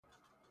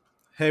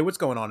Hey, what's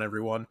going on,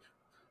 everyone?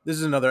 This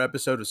is another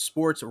episode of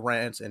Sports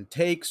Rants and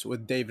Takes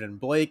with David and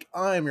Blake.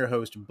 I'm your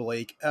host,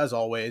 Blake, as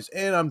always,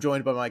 and I'm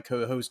joined by my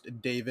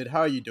co-host, David. How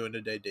are you doing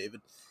today,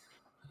 David?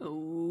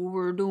 Oh,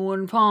 we're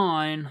doing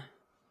fine.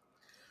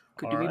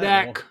 Good All to be right,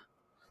 well, back.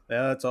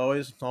 yeah, it's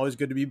always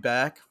good to be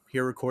back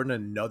here recording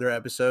another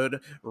episode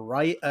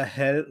right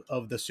ahead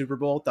of the Super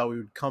Bowl. Thought we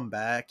would come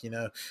back,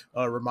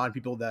 remind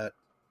people that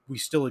we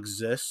still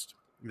exist,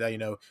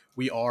 that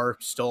we are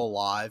still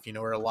alive.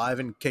 We're alive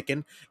and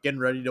kicking, getting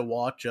ready to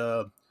watch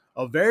a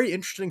very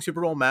interesting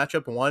Super Bowl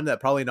matchup, one that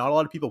probably not a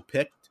lot of people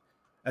picked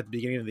at the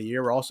beginning of the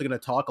year. We're also going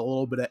to talk a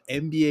little bit of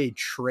NBA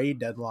trade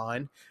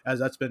deadline, as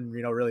that's been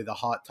really the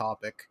hot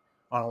topic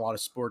on a lot of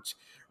sports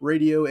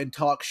radio and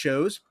talk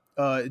shows.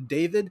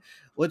 David,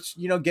 let's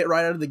get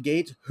right out of the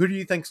gate. Who do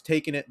you think's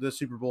taking it the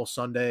Super Bowl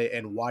Sunday,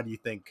 and why do you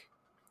think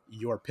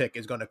your pick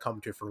is going to come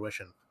to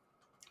fruition?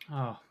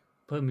 Oh,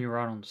 put me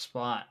right on the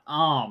spot.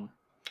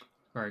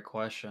 Great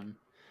question.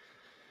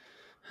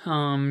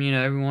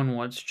 Everyone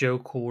wants Joe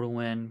Cool to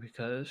win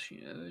because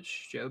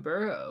it's Joe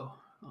Burrow.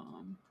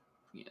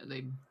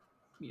 They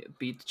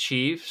beat the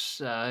Chiefs.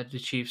 The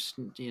Chiefs,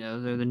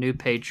 they're the new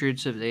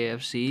Patriots of the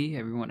AFC.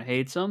 Everyone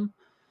hates them.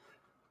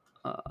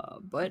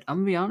 But I'm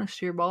gonna be honest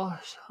here,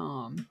 boss.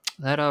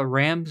 That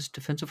Rams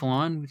defensive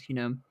line with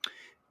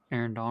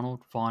Aaron Donald,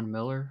 Von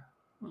Miller,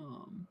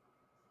 um,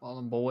 all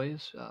them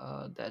boys.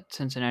 That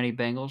Cincinnati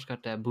Bengals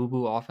got that boo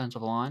boo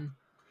offensive line.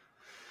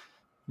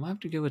 I might have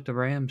to go with the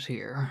Rams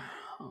here.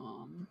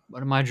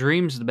 But in my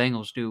dreams, the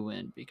Bengals do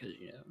win because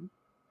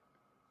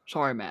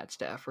sorry Matt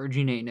Stafford,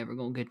 you ain't never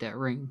gonna get that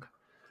ring.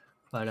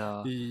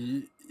 But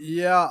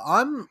Yeah,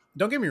 I'm.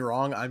 Don't get me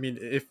wrong. I mean,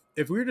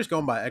 if we were just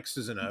going by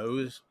X's and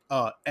O's,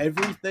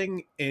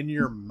 everything in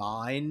your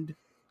mind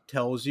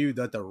tells you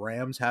that the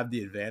Rams have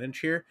the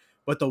advantage here.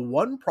 But the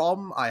one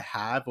problem I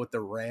have with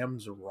the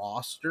Rams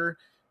roster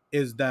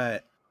is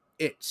that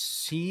it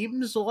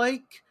seems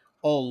like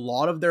a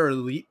lot of their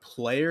elite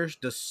players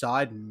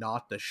decide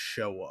not to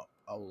show up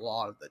a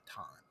lot of the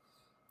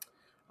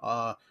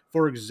time.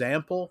 For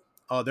example,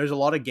 there's a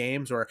lot of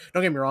games where,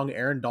 don't get me wrong,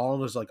 Aaron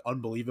Donald is like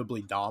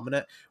unbelievably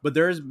dominant, but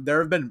there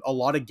have been a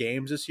lot of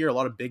games this year, a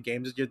lot of big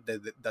games this year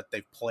that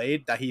they've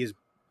played that he has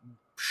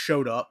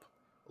showed up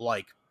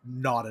like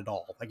not at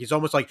all. Like he's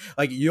almost like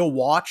you'll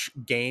watch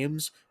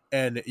games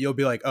and you'll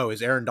be like, oh,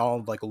 is Aaron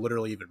Donald like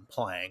literally even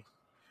playing?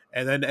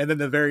 And then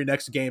the very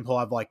next game he'll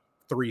have like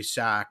 3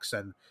 sacks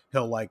and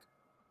he'll like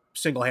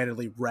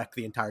single-handedly wreck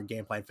the entire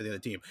game plan for the other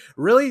team.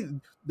 Really,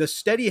 the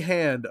steady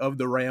hand of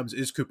the Rams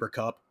is Cooper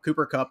Kupp.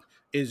 Cooper Kupp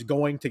is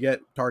going to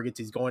get targets.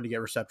 He's going to get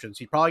receptions.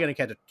 He's probably going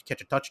to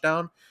catch a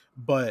touchdown.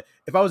 But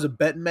if I was a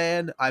betting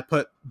man, I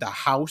put the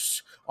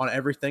house on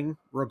everything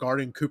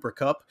regarding Cooper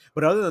Kupp.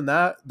 But other than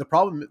that, the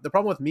problem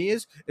with me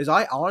is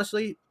I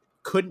honestly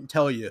couldn't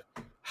tell you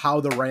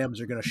how the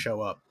Rams are going to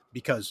show up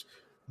because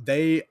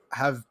they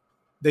have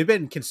they've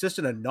been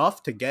consistent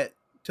enough to get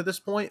to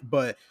this point,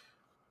 but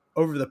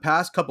over the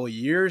past couple of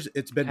years,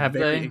 it's been have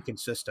very they,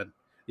 inconsistent.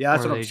 Yeah, or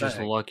that's are what I'm they just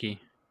saying.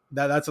 lucky?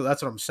 That's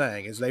what I'm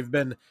saying is they've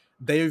been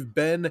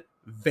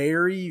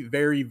very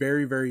very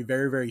very very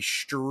very very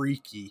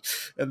streaky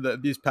in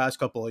these past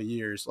couple of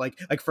years. Like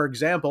for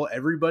example,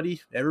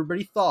 everybody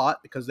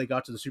thought because they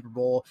got to the Super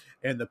Bowl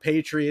and the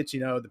Patriots,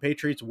 the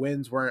Patriots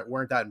wins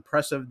weren't that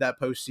impressive that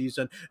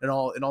postseason and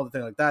all the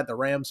thing like that. The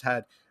Rams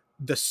had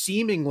the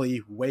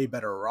seemingly way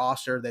better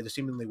roster. They had the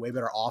seemingly way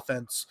better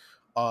offense.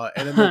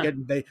 And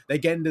then they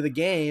get into the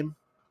game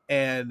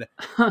and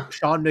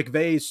Sean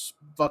McVay's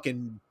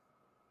fucking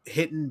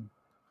hitting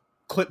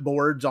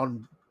clipboards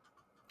on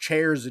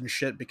chairs and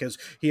shit because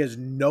he has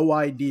no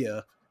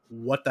idea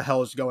what the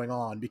hell is going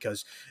on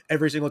because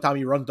every single time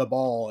he runs the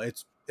ball,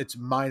 it's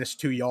minus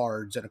 2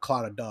 yards and a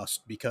cloud of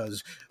dust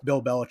because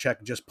Bill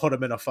Belichick just put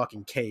him in a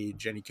fucking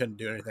cage and he couldn't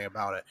do anything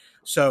about it.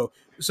 So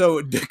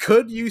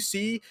could you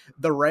see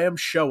the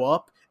Rams show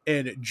up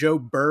and Joe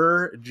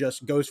Burr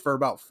just goes for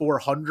about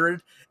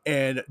 400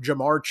 and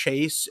Jamar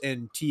Chase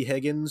and T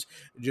Higgins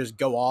just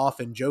go off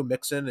and Joe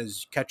Mixon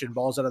is catching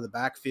balls out of the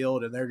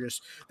backfield and they're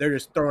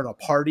just throwing a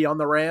party on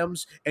the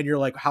Rams and you're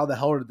like, how the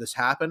hell did this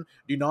happen?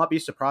 Do not be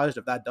surprised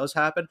if that does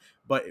happen,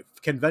 but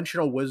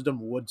conventional wisdom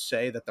would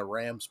say that the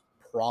Rams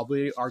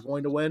probably are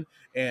going to win.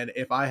 And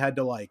if I had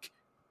to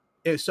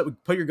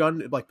put a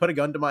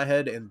gun to my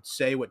head and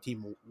say what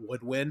team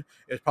would win,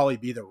 it'd probably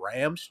be the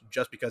Rams,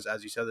 just because,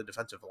 as you said, the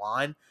defensive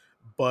line.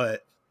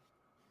 But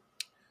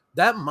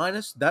that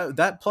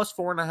plus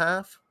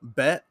 4.5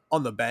 bet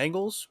on the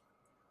Bengals,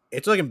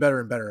 it's looking better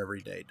and better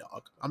every day,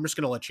 dog. I'm just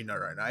gonna let you know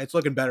right now. It's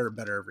looking better and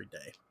better every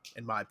day,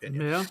 in my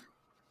opinion. Yeah,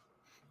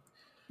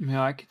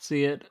 yeah, I could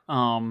see it.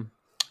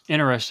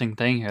 Interesting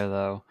thing here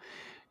though.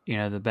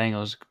 The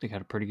Bengals, they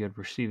got a pretty good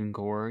receiving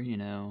core.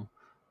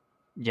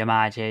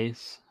 Jamar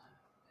Chase,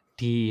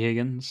 T.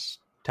 Higgins,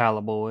 Tyler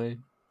Boyd,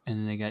 and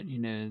then they got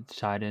the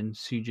tight end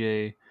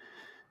CJ.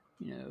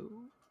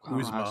 I don't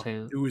know how to Uzma. say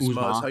it. Uzma is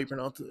how Uzma. you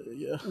pronounce it.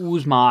 Yeah.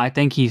 Uzma, I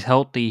think he's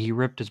healthy. He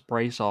ripped his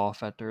brace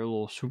off at their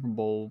little Super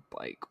Bowl,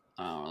 like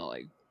I don't know,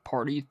 like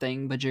party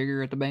thing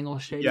bajigger at the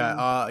Bengals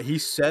Yeah, stadium. he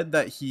said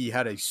that he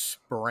had a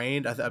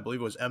sprained, I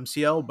believe it was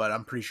MCL, but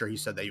I'm pretty sure he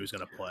said that he was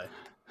going to play.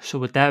 So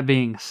with that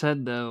being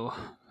said, though,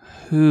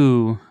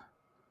 who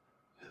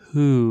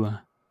who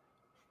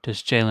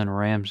does Jalen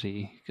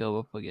Ramsey go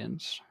up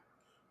against?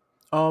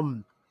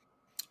 Um,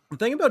 the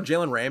thing about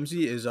Jalen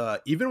Ramsey is,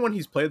 even when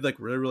he's played like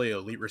really, really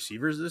elite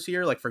receivers this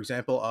year, like for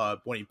example,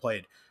 when he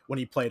played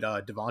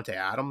Devonte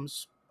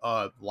Adams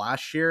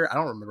last year, I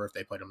don't remember if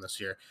they played him this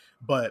year,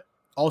 but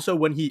also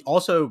when he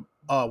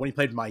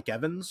played Mike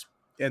Evans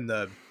in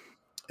the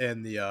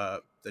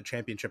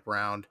championship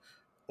round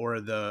or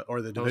the That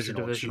was the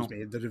divisional, excuse divisional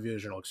me, the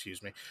divisional,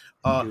 excuse me.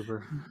 Uh,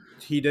 goober.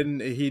 he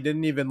didn't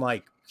even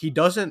like he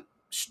doesn't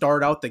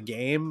start out the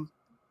game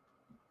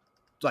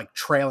like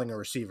trailing a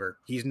receiver.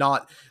 He's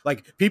not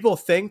like people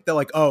think that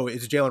like, oh,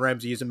 it's Jalen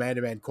Ramsey, he's a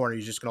man-to-man corner,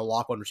 he's just gonna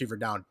lock one receiver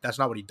down. That's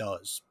not what he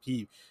does.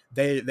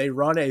 They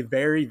run a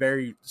very,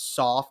 very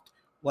soft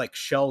like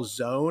shell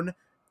zone,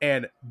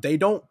 and they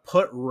don't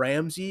put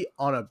Ramsey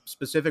on a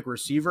specific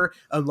receiver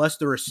unless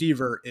the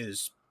receiver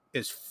is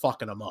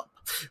fucking him up.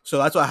 So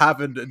that's what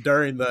happened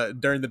during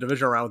the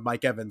divisional round with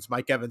Mike Evans.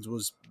 Mike Evans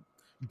was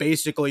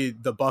basically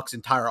the Bucks'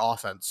 entire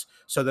offense.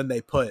 So then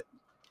they put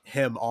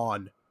him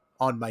on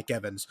Mike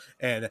Evans,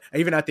 and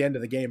even at the end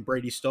of the game,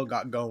 Brady still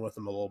got going with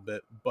him a little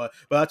bit. But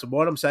that's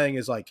what I'm saying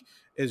is like,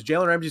 is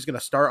Jalen Ramsey's going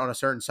to start on a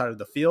certain side of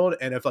the field,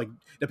 and if like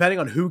depending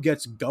on who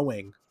gets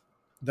going,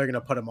 they're going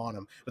to put him on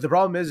him. But the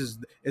problem is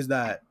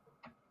that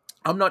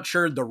I'm not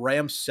sure the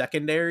Rams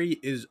secondary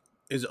is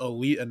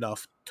elite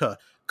enough to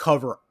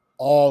cover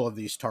all of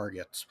these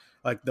targets.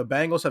 Like the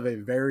Bengals have a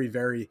very,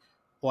 very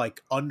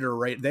like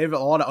underrated. They have a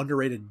lot of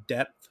underrated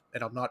depth,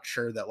 and I'm not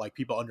sure that like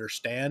people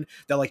understand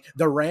that like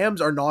the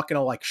Rams are not going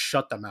to like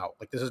shut them out.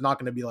 Like this is not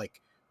going to be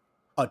like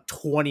a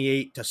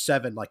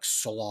 28-7 like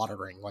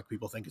slaughtering like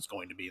people think it's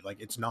going to be. Like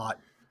it's not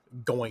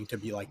going to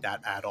be like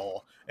that at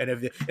all. And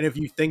if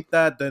you think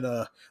that, then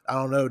I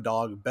don't know,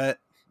 dog. Bet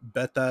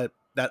that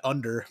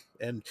under,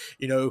 and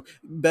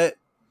bet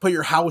put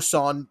your house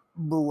on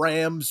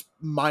Rams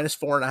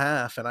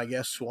 -4.5. And I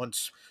guess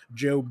once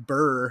Joe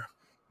Burr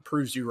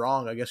proves you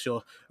wrong, I guess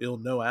you'll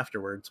know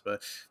afterwards.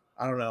 But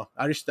I don't know.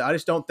 I just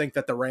don't think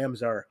that the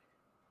Rams are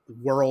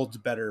worlds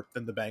better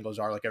than the Bengals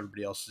are, like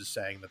everybody else is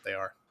saying that they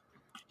are.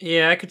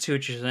 Yeah, I could see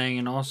what you're saying,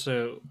 and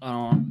also, I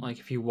don't like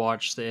if you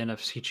watch the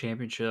NFC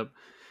Championship.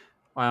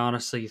 I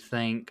honestly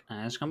think,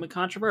 and it's going to be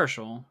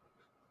controversial,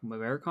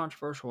 very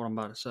controversial what I'm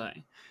about to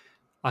say.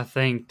 I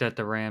think that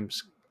the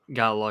Rams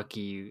got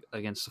lucky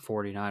against the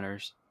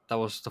 49ers. That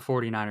was the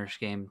 49ers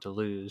game to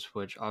lose,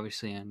 which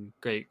obviously in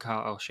great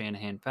Kyle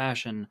Shanahan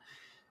fashion,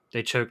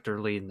 they choked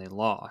their lead and they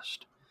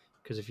lost.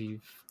 Because if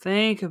you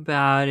think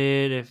about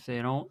it, if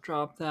they don't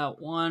drop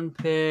that one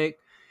pick,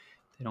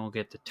 they don't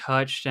get the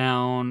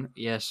touchdown.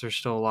 Yes, there's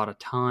still a lot of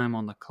time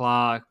on the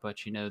clock, but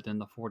then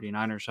the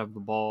 49ers have the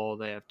ball.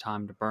 They have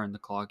time to burn the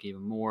clock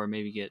even more,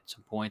 maybe get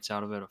some points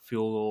out of it. A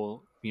field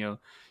goal,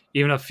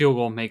 even a field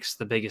goal makes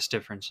the biggest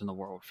difference in the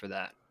world for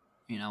that.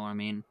 You know what I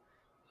mean?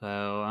 So,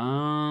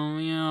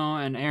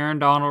 and Aaron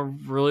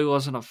Donald really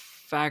wasn't a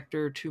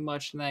factor too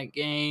much in that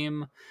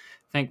game.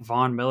 I think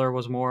Von Miller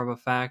was more of a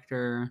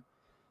factor.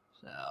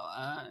 So,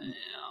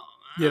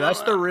 Yeah,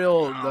 that's the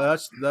real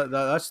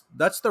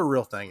that's the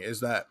real thing,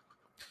 is that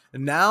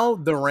now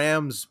the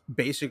Rams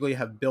basically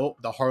have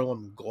built the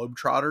Harlem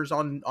Globetrotters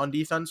on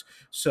defense.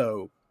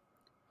 So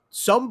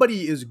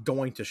somebody is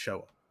going to show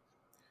up.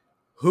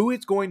 Who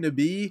it's going to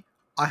be,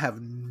 I have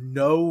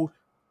no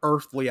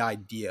earthly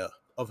idea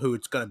of who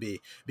it's going to be,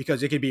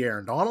 because it could be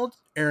Aaron Donald.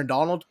 Aaron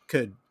Donald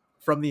could,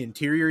 from the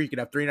interior, he could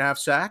have 3.5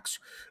 sacks.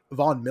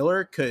 Von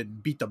Miller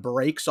could beat the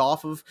brakes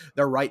off of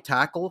their right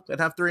tackle and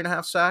have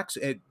 3.5 sacks.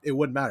 It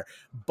wouldn't matter.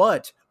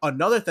 But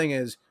another thing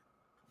is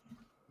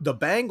the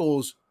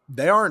Bengals,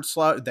 they aren't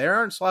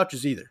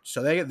slouches either.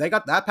 So they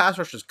got that pass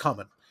rush is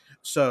coming.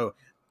 So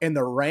in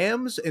the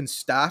Rams and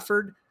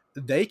Stafford,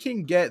 they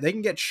can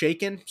get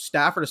shaken.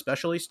 Stafford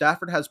especially.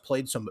 Stafford has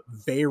played some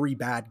very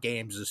bad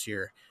games this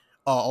year.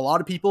 A lot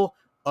of people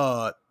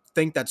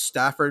think that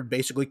Stafford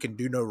basically can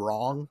do no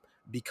wrong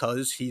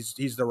because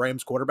he's the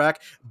Rams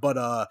quarterback. But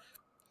I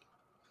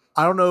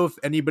don't know if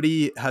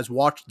anybody has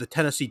watched the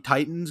Tennessee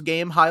Titans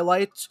game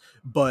highlights,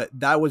 but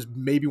that was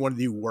maybe one of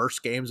the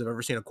worst games I've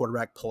ever seen a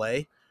quarterback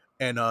play.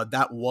 And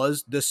that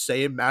was the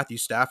same Matthew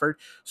Stafford.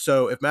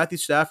 So if Matthew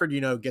Stafford,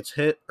 gets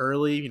hit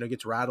early,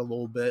 gets rattled a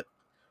little bit,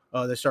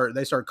 they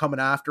start coming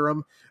after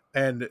him.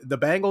 And the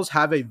Bengals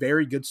have a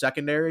very good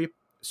secondary.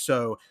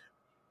 So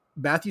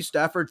Matthew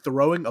Stafford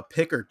throwing a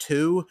pick or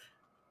two,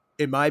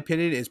 in my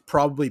opinion, is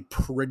probably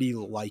pretty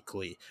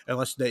likely,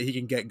 unless he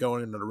can get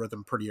going into the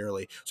rhythm pretty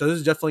early. So this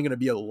is definitely going to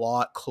be a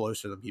lot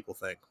closer than people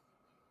think.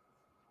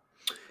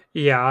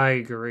 yeah, I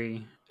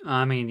agree.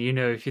 I mean,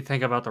 if you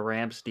think about the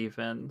Rams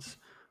defense,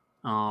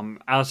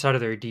 outside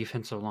of their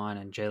defensive line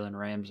and Jalen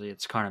Ramsey,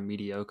 it's kind of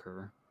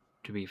mediocre,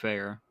 to be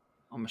fair.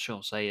 I'm just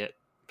going to say it.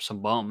 Some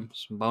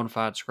bums, some bona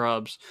fide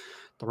scrubs.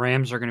 The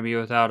Rams are going to be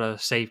without a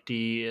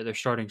safety. Their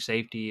starting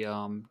safety,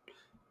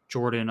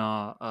 Jordan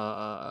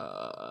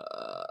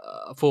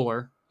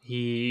Fuller.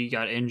 He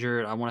got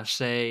injured. I want to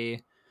say,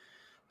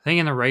 I think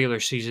in the regular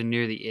season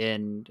near the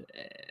end.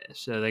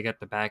 So they got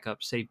the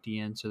backup safety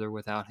in, so they're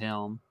without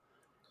him.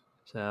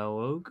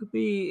 So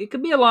it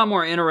could be a lot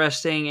more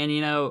interesting.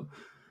 And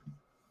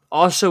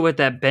also with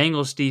that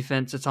Bengals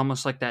defense, it's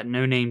almost like that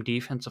no-name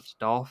defense of the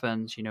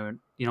Dolphins. You don't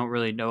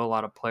really know a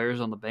lot of players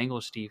on the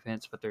Bengals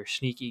defense, but they're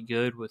sneaky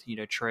good with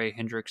Trey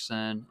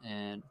Hendrickson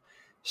and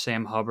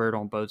Sam Hubbard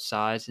on both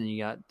sides, and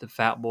you got the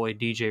fat boy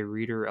DJ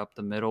Reader up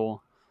the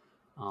middle.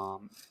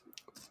 Um,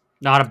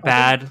 not a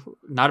bad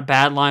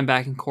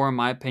linebacking core in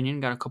my opinion.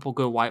 Got a couple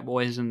good white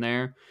boys in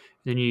there.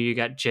 Then you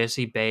got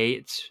Jesse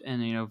Bates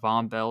and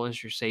Von Bell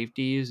as your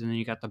safeties, and then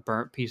you got the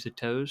burnt piece of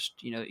toast,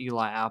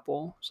 Eli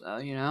Apple. So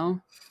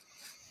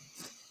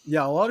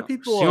Yeah, a lot of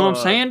people. See what I'm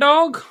saying,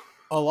 dog?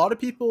 A lot of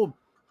people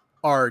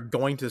are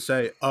going to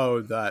say,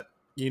 "Oh, that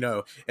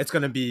it's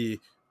going to be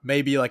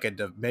maybe like a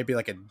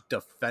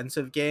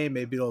defensive game.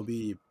 Maybe it'll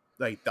be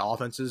like the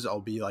offenses will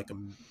be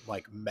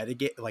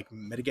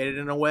mitigated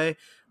in a way."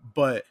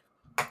 But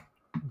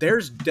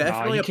there's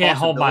definitely you can't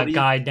hold my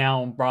guy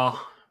down, bro.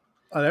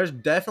 There's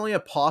definitely a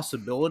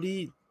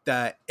possibility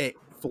that it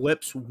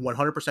flips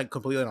 100%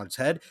 completely on its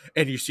head,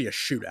 and you see a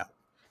shootout.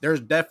 There's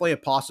definitely a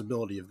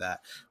possibility of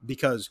that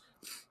because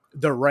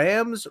the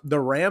Rams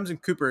and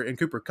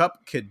Cooper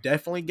Kupp could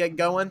definitely get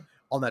going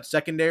on that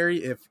secondary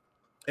if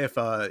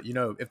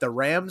the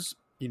Rams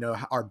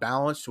are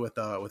balanced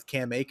with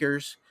Cam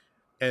Akers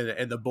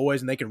and the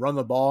boys, and they can run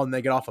the ball and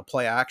they get off a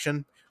play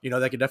action.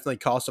 They could definitely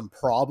cause some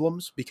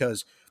problems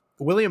because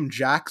William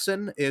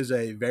Jackson is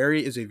a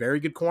very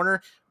good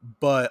corner,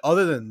 but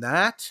other than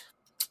that,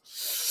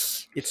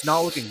 it's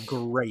not looking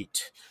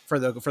great for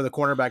the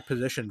cornerback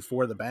position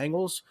for the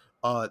Bengals.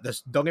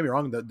 Don't get me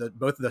wrong,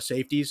 both of the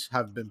safeties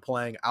have been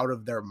playing out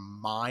of their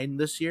mind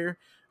this year,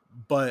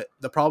 but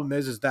the problem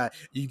is that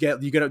you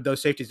get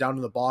those safeties down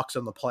in the box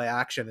on the play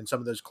action, and some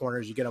of those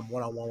corners you get them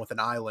one-on-one with an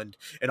island,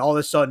 and all of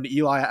a sudden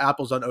Eli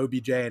Apple's on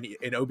OBJ,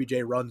 and OBJ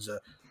runs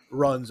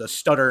a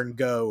stutter and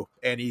go,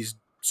 and he's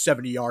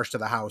 70 yards to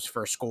the house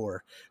for a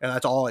score, and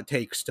that's all it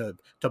takes to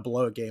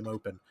blow a game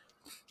open.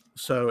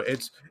 So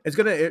it's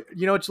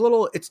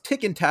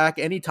tick and tack.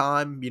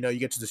 Anytime you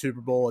get to the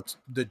Super Bowl, it's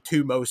the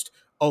two most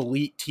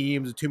elite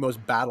teams, the two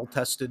most battle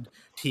tested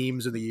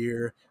teams of the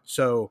year.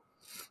 So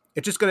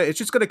it's just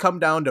gonna come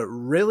down to,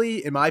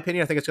 really, in my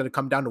opinion, I think it's gonna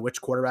come down to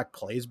which quarterback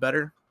plays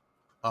better.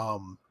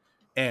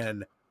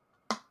 And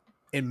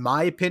in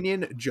my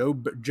opinion, Joe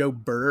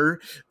Burrow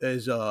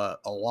is a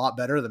lot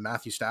better than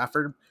Matthew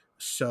Stafford.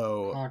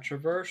 So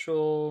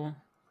controversial.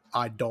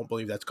 I don't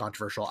believe that's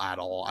controversial at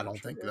all. I don't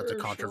think that's a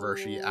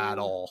controversy at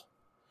all.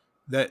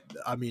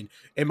 In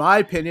my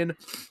opinion,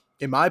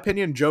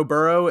 Joe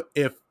Burrow,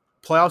 if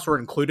playoffs were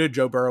included,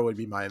 Joe Burrow would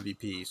be my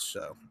MVP.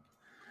 So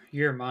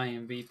you're my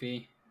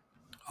MVP.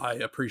 I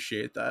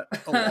appreciate that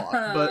a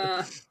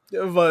lot,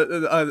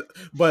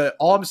 but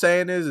all I'm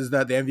saying is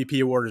that the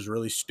MVP award is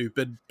really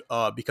stupid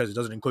because it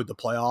doesn't include the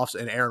playoffs,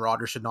 and Aaron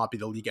Rodgers should not be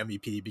the league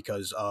MVP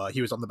because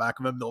he was on the back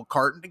of a milk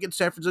carton against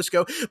San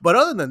Francisco. But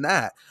other than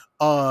that,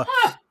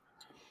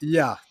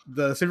 yeah,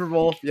 the Super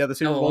Bowl. Yeah, the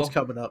Super Bowl's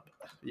coming up.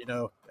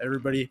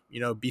 Everybody,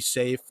 be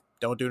safe.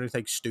 Don't do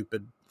anything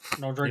stupid.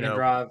 No drink and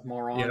drive,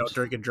 morons. Don't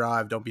drink and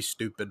drive. Don't be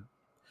stupid.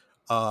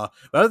 But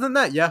other than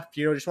that, yeah,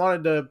 just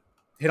wanted to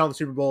hit on the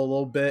Super Bowl a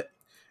little bit.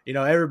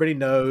 Everybody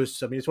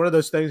knows. I mean, it's one of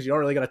those things you don't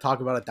really got to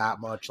talk about it that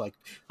much. Like,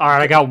 all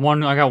right, I got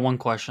one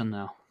question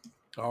though.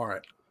 All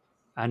right.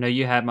 I know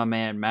you had my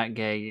man Matt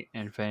Gay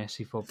in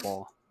fantasy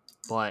football,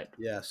 but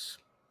yes,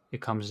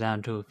 it comes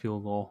down to a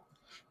field goal.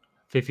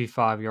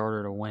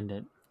 55-yarder to win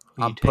it.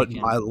 I'm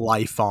putting my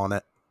life on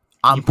it.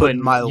 I'm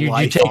putting my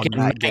life on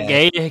Matt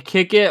Gay to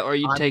kick it, or are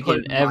you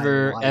taking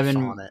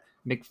Evan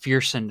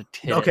McPherson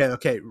to hit it?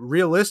 Okay.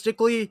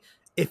 Realistically,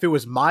 if it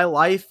was my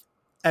life,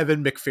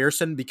 Evan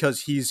McPherson,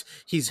 because he's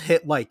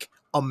hit like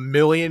a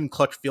million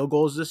clutch field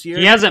goals this year.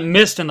 He hasn't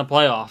missed in the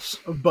playoffs.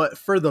 But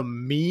for the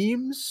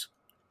memes,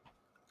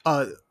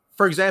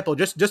 for example,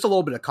 just a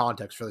little bit of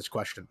context for this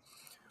question.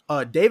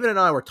 David and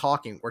I were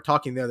talking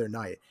the other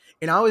night,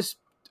 and I was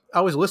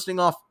listing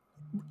off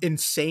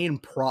insane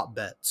prop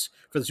bets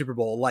for the Super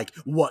Bowl, like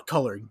what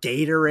color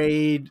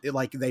Gatorade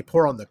like they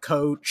pour on the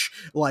coach,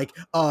 like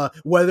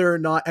whether or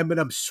not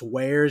Eminem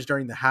swears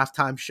during the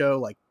halftime show,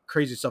 like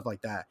crazy stuff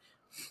like that.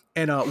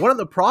 And one of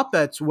the prop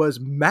bets was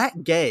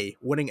Matt Gay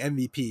winning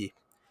MVP.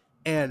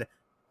 And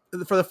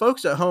for the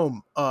folks at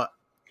home,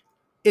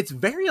 it's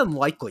very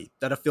unlikely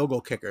that a field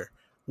goal kicker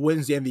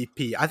wins the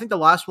MVP. I think the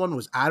last one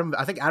was Adam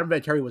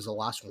Vinatieri was the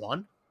last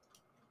one.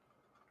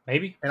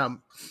 Maybe.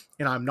 And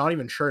I'm not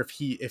even sure if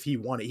he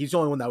won it. He's the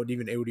only one that I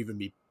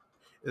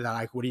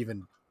would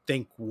even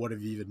think would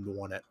have even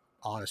won it,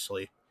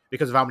 honestly,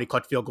 because of how many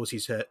clutch field goals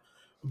he's hit.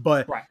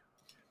 But right.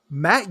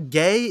 Matt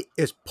Gay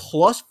is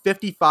plus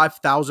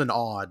 55,000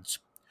 odds.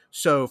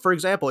 So, for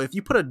example, if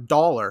you put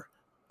 $1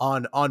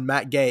 on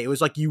Matt Gay, it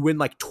was like you win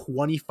like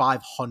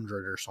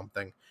 2,500 or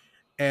something,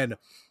 and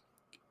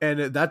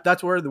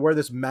that's where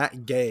this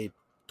Matt Gay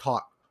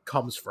talk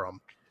comes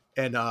from.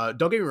 And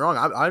don't get me wrong,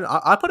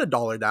 I put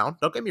 $1 down.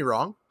 Don't get me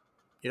wrong.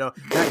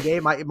 That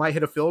game might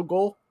hit a field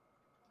goal.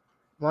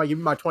 Well, give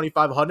me my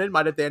 2,500.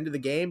 Might at the end of the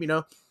game,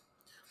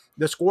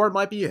 the score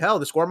might be hell.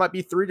 The score might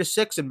be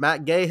 3-6, and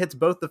Matt Gay hits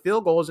both the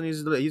field goals, and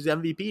he's the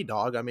MVP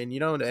dog. I mean,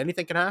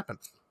 anything can happen.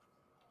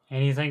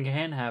 Anything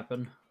can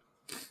happen.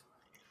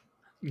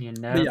 You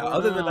But yeah,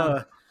 never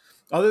know.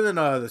 other than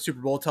the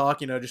Super Bowl talk,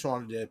 just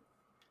wanted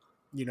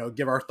to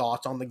give our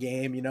thoughts on the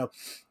game.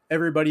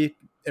 Everybody's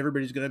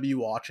going to be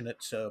watching it,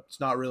 so it's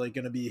not really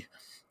going to be.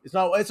 It's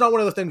not one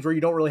of the things where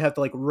you don't really have to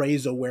like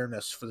raise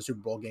awareness for the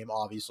Super Bowl game.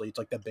 Obviously, it's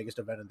like the biggest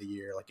event of the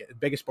year, like the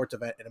biggest sports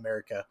event in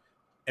America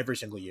every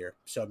single year.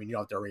 So I mean, you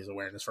don't have to raise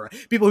awareness for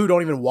it. People who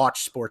don't even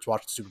watch sports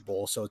watch the Super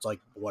Bowl, so it's like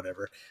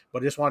whatever.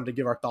 But I just wanted to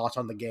give our thoughts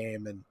on the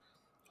game and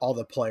all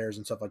the players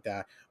and stuff like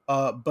that.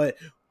 But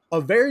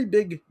the very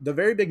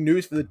big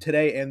news for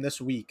today and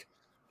this week,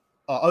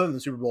 other than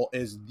the Super Bowl,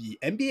 is the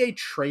NBA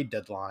trade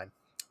deadline.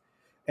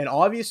 And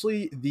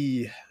obviously,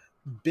 the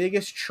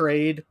biggest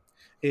trade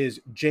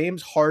is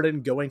James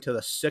Harden going to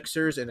the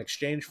Sixers in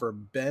exchange for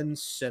Ben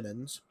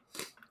Simmons.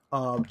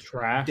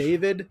 Trash.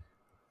 David,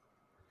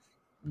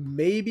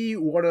 maybe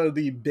one of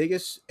the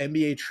biggest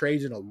NBA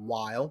trades in a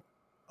while.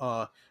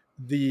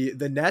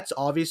 The Nets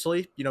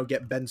obviously,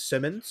 get Ben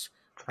Simmons,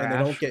 and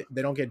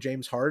they don't get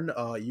James Harden.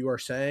 You are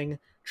saying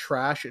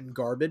trash and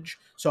garbage.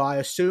 So I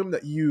assume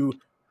that you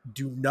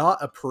do not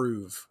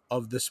approve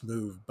of this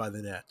move by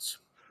the Nets.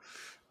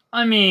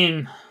 I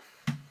mean,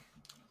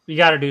 you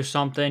got to do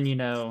something.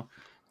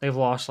 They've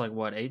lost like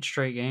 8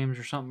 straight games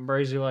or something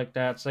crazy like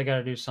that. So they got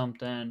to do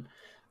something.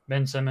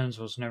 Ben Simmons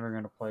was never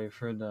going to play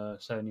for the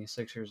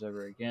 76ers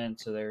ever again,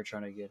 so they were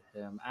trying to get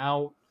him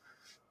out.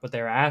 But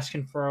they were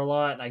asking for a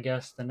lot. I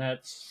guess the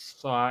Nets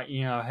thought,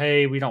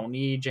 hey, we don't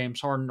need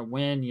James Harden to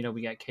win.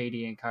 We got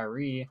KD and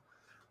Kyrie.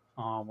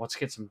 Let's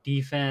get some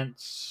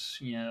defense.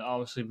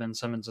 Obviously Ben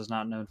Simmons is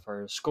not known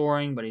for his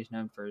scoring, but he's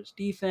known for his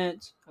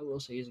defense. I will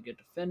say he's a good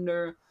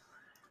defender.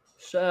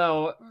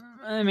 So,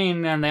 I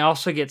mean, and they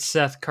also get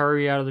Seth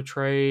Curry out of the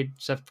trade.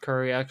 Seth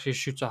Curry actually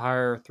shoots a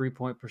higher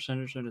 3-point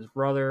percentage than his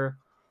brother.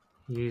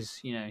 He's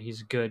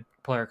a good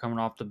player coming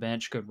off the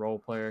bench, good role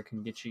player,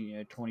 can get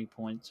you 20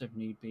 points if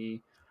need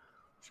be.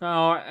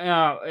 So,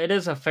 it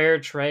is a fair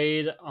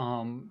trade,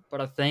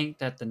 but I think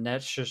that the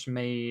Nets just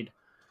made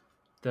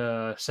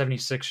the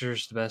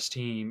 76ers the best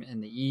team in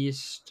the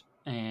East,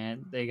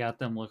 and they got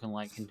them looking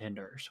like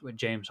contenders with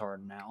James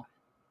Harden now.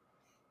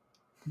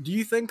 Do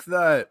you think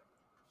that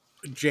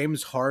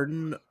James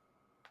Harden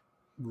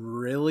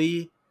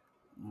really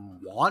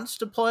wants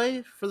to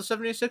play for the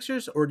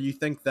 76ers, or do you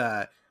think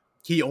that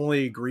he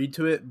only agreed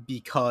to it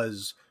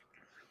because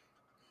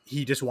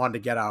he just wanted to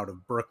get out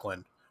of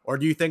Brooklyn? Or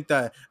do you think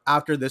that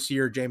after this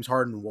year, James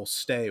Harden will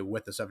stay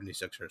with the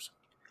 76ers?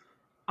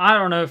 I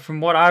don't know. From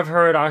what I've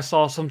heard, I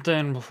saw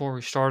something before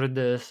we started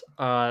this.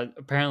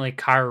 Apparently,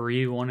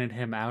 Kyrie wanted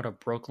him out of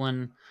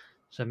Brooklyn.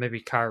 So maybe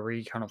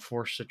Kyrie kind of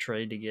forced the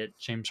trade to get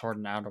James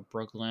Harden out of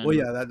Brooklyn. Well,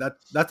 yeah,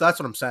 that's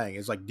what I'm saying.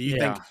 Is like, do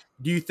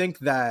you think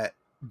that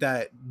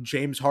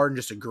James Harden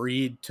just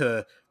agreed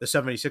to the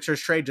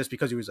 76ers trade just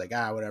because he was like,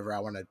 whatever, I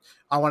want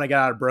to get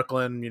out of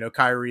Brooklyn,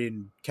 Kyrie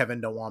and Kevin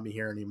don't want me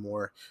here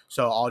anymore,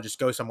 so I'll just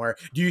go somewhere.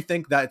 Do you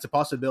think that it's a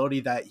possibility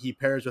that he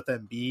pairs with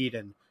Embiid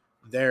and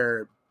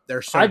they're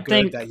so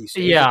good that he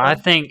stays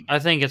with them? I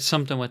think it's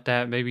something with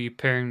that. Maybe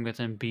pairing with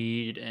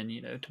Embiid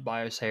and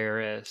Tobias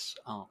Harris.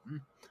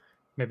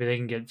 Maybe they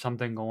can get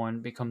something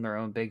going, become their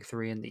own big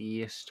three in the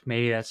East.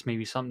 Maybe that's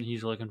something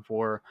he's looking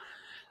for.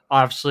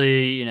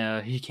 Obviously,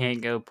 he can't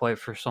go play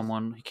for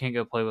someone. He can't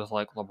go play with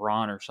like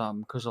LeBron or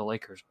something because the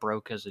Lakers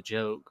broke as a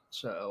joke.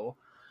 So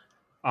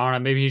I don't know.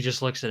 Maybe he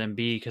just looks at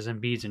Embiid because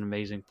Embiid's an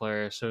amazing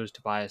player. So is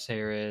Tobias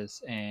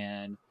Harris,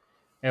 and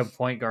they have a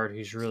point guard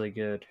who's really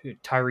good,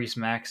 Tyrese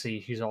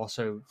Maxey, who's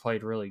also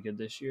played really good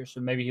this year.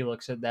 So maybe he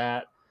looks at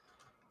that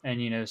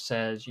and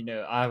says,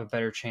 I have a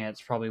better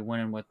chance probably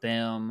winning with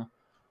them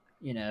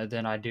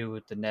than I do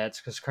with the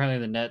Nets, because currently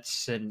the Nets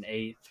sit in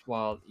 8th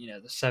while,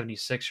 the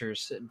 76ers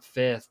sit in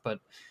 5th, but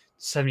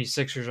the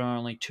 76ers are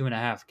only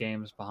 2.5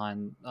 games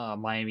behind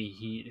Miami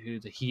Heat, who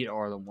the Heat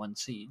are the 1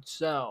 seed.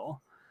 So,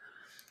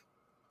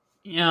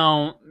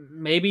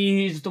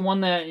 maybe he's the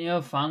one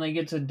that, finally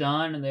gets it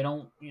done and they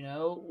don't,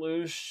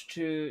 lose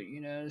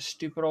to,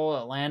 stupid old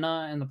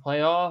Atlanta in the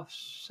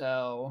playoffs.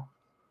 So,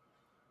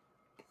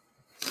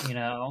 I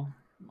don't,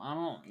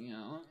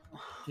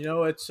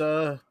 It's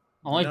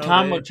only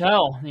time will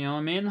tell, you know what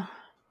I mean?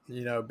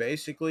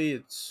 Basically,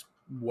 it's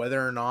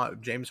whether or not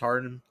James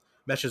Harden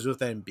meshes with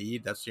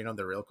Embiid. That's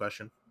the real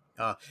question.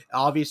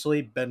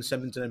 Obviously, Ben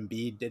Simmons and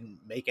Embiid didn't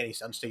make any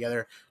sense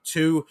together.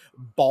 2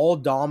 ball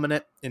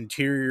dominant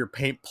interior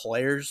paint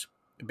players,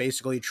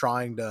 basically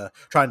trying to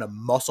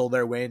muscle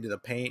their way into the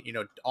paint.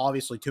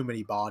 Obviously too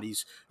many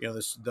bodies.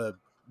 The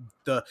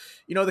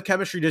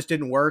chemistry just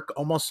didn't work.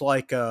 Almost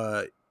like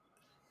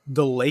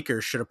the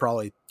Lakers should have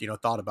probably,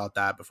 thought about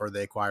that before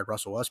they acquired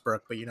Russell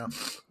Westbrook. But,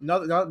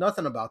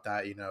 nothing about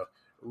that,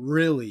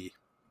 really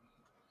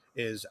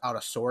is out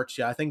of sorts.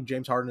 Yeah, I think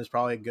James Harden is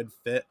probably a good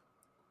fit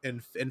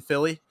in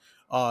Philly.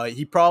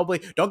 He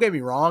probably, don't get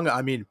me wrong.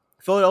 I mean,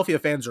 Philadelphia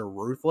fans are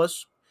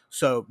ruthless,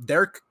 so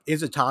there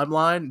is a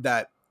timeline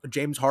that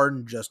James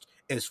Harden just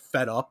is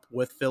fed up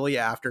with Philly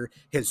after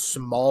his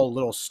small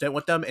little stint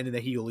with them, and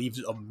then he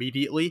leaves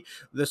immediately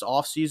this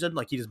offseason.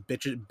 Like he just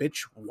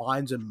bitch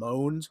whines and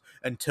moans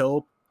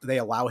until they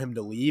allow him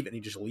to leave, and he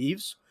just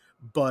leaves.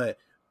 But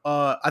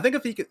I think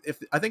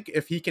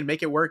if he can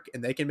make it work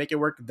and they can make it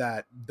work,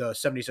 that the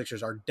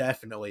 76ers are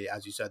definitely,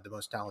 as you said, the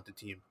most talented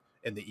team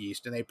in the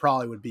East, and they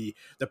probably would be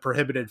the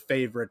prohibited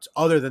favorites,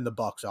 other than the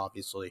Bucks,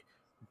 obviously.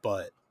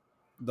 But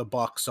the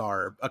Bucks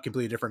are a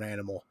completely different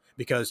animal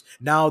because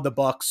now the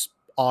Bucks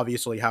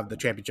obviously have the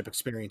championship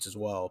experience as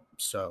well.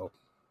 So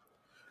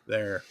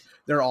they're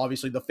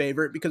obviously the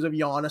favorite because of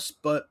Giannis.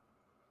 But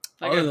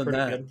That other guy's than pretty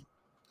that, good.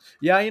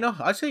 yeah,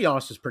 I'd say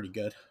Giannis is pretty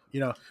good.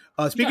 Not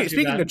too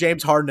Speaking of bad.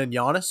 James Harden and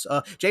Giannis,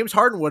 James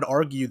Harden would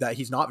argue that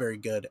he's not very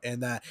good,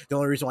 and that the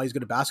only reason why he's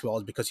good at basketball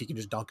is because he can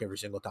just dunk every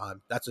single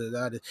time.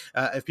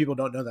 If people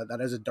don't know that, that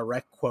is a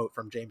direct quote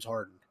from James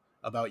Harden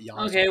about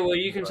Giannis. Okay, well,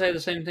 you can say the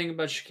same thing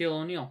about Shaquille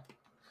O'Neal.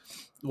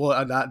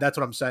 Well, that's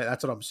what I'm saying.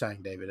 That's what I'm saying,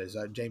 David. Is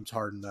that James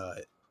Harden?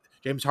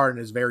 James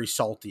Harden is very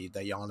salty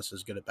that Giannis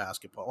is good at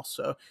basketball.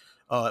 So,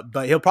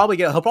 but he'll probably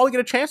get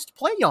a chance to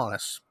play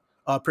Giannis,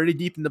 pretty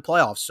deep in the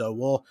playoffs.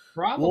 So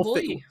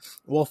Probably.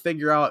 we'll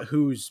figure out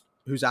who's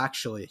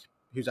actually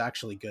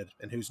good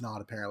and who's not,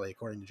 apparently,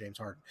 according to James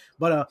Harden.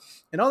 But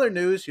in other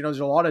news, there's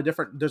not a lot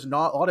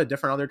of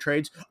different other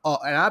trades. An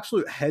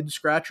absolute head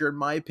scratcher, in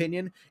my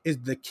opinion, is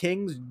the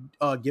Kings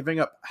giving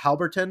up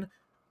Halberton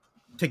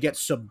to get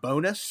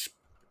Sabonis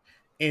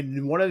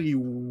in one of the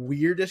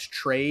weirdest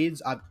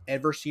trades I've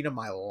ever seen in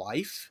my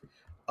life.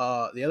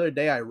 The other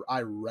day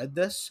I read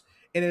this,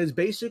 and it is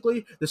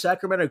basically the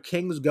Sacramento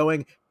Kings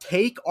going,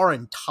 take our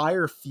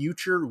entire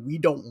future, we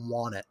don't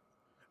want it.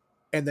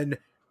 And then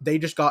they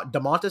just got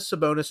Domantas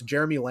Sabonis,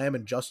 Jeremy Lamb,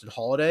 and Justin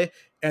Holiday,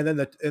 and then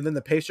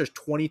the Pacers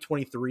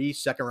 2023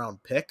 second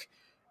round pick.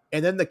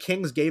 And then the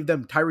Kings gave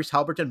them Tyrese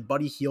Halliburton,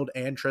 Buddy Hield,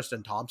 and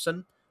Tristan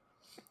Thompson.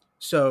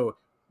 So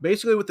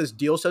basically what this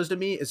deal says to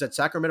me is that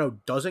Sacramento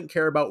doesn't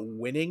care about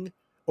winning,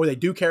 or they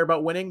do care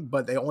about winning,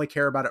 but they only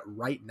care about it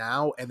right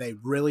now, and they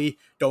really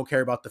don't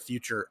care about the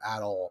future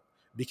at all.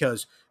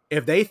 Because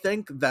if they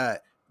think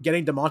that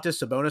getting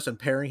Domantas Sabonis and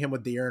pairing him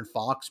with De'Aaron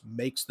Fox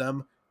makes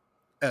them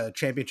a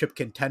championship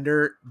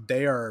contender,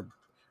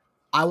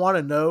 I want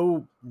to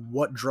know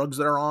what drugs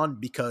they're on,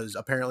 because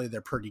apparently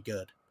they're pretty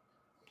good.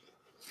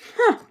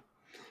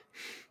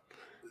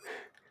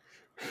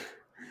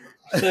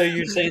 So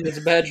you're saying it's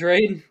a bad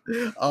trade?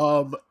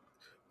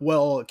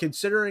 Well,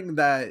 considering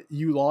that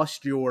you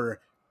lost a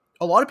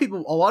lot of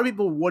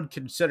people would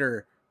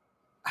consider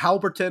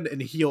Halberton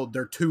and Hield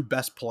their two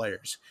best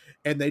players,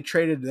 and they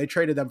traded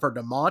them for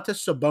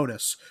Domantas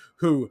Sabonis,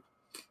 who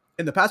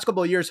in the past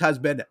couple of years has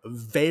been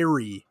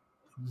very,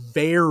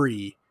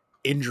 very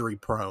injury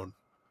prone.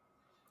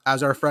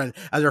 As our friend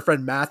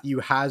Matthew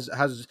has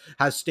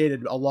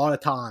stated a lot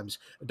of times,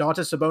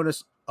 Domantas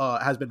Sabonis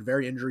has been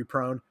very injury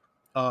prone.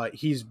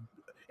 He's,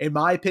 in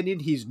my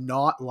opinion, he's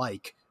not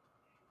like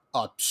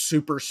a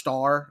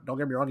superstar. Don't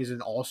get me wrong, he's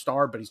an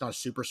all-star, but he's not a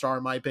superstar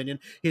in my opinion.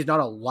 He's not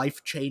a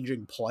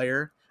life-changing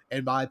player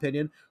in my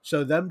opinion.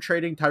 So them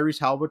trading Tyrese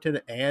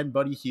Halliburton and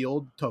Buddy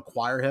Hield to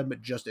acquire him,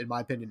 just in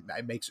my opinion,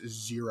 it makes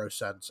zero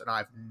sense, and I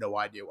have no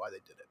idea why they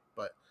did it.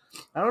 But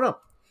I don't know.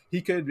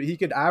 He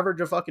could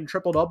average a fucking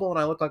triple double, and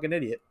I look like an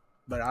idiot.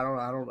 But I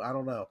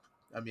don't know.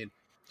 I mean,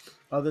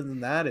 other than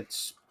that,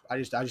 I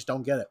just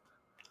don't get it.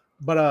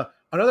 But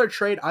another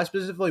trade I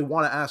specifically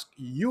want to ask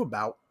you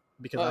about,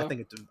 because I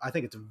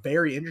think it's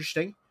very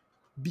interesting,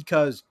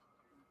 because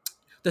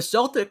the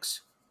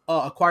Celtics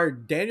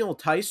acquired Daniel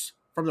Tice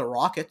from the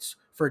Rockets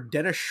for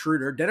Dennis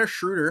Schroeder. Dennis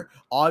Schroeder,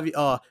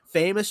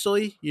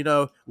 famously,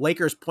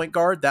 Lakers point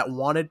guard that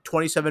wanted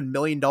 $27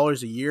 million a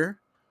year.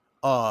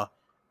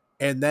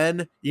 And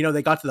then,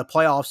 they got to the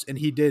playoffs and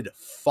he did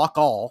fuck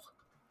all.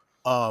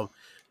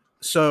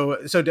 So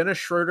Dennis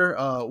Schroeder,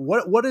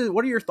 what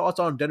are your thoughts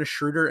on Dennis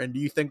Schroeder? And do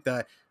you think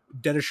that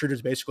Dennis Schroeder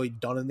is basically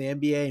done in the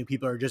NBA and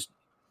people are just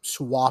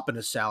swapping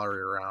his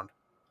salary around?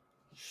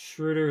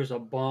 Schroeder is a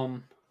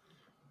bum.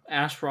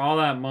 Asked for all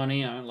that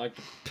money,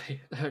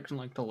 acting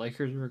like the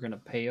Lakers were going to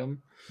pay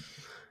him.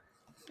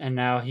 And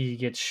now he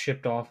gets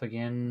shipped off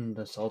again.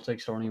 The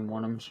Celtics don't even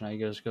want him, so now he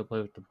goes to go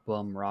play with the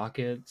bum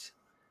Rockets.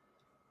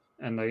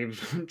 And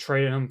they've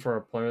traded him for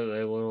a player that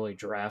they literally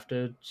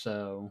drafted,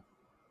 so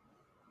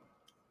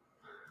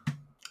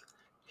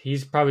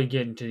he's probably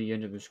getting to the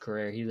end of his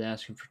career. He's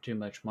asking for too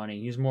much money.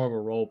 He's more of a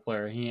role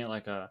player. He ain't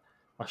like a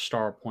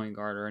star point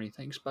guard or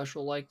anything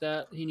special like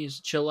that. He needs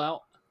to chill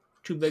out.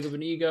 Too big of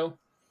an ego.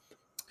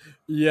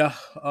 Yeah,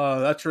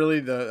 that's really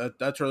the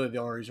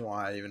only reason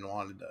why I even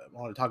wanted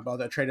to talk about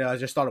that trade. I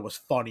just thought it was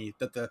funny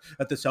that the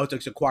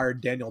Celtics acquired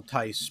Daniel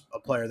Tice, a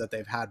player that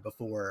they've had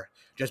before,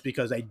 just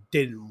because they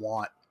didn't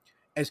want.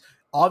 As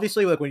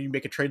obviously, like when you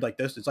make a trade like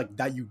this, it's like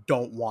that you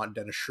don't want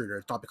Dennis Schroeder.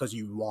 It's not because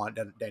you want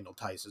Daniel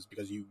Tice. It's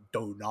because you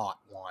do not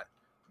want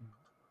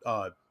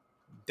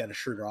Dennis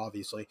Schroeder,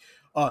 obviously.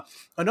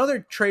 Another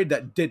trade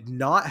that did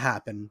not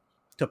happen,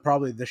 to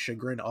probably the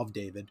chagrin of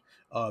David,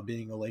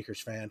 being a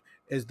Lakers fan,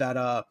 is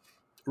that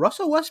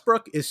Russell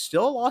Westbrook is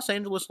still a Los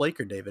Angeles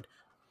Laker, David.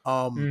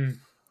 Mm.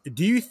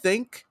 Do you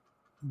think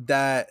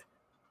that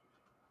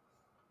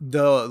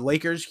the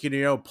Lakers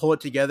can, pull it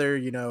together,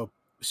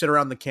 sit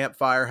around the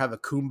campfire, have a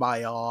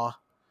kumbaya,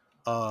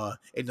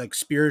 and like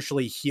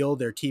spiritually heal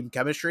their team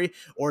chemistry?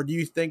 Or do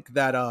you think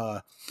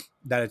that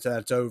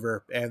it's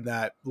over and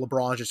that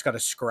LeBron's just got to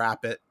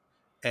scrap it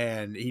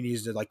and he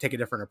needs to like take a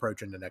different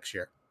approach into next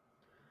year?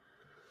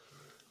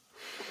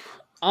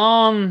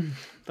 The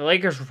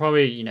Lakers will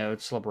probably,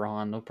 it's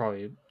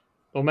LeBron.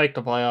 They'll make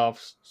the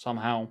playoffs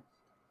somehow,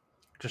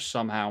 just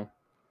somehow.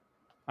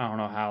 I don't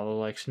know how they'll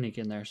like sneak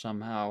in there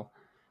somehow.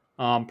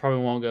 Probably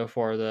won't go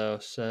far though,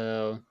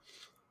 so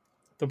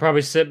they'll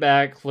probably sit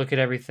back, look at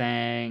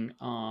everything.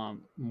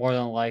 More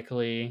than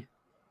likely,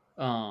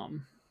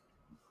 um,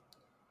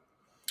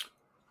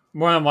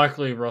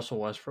 Russell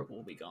Westbrook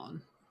will be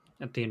gone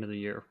at the end of the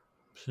year,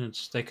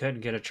 since they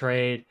couldn't get a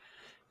trade.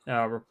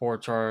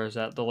 Reports are is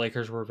that the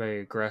Lakers were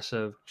very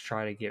aggressive to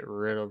try to get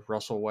rid of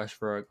Russell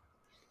Westbrook,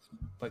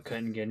 but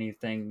couldn't get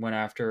anything. Went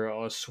after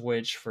a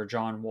switch for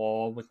John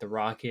Wall with the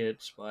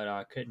Rockets,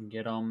 but couldn't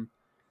get him.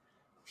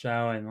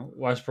 So, and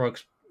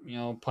Westbrook's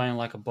playing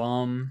like a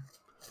bum,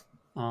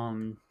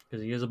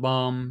 because he is a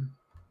bum.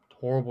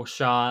 Horrible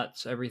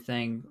shots,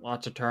 everything,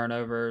 lots of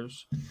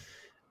turnovers.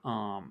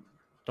 Don't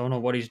know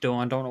what he's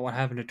doing. Don't know what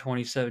happened to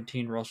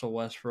 2017 Russell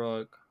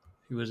Westbrook.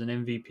 He was an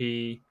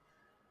MVP.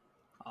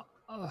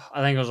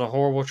 I think it was a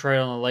horrible trade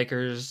on the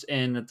Lakers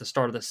in at the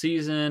start of the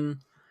season.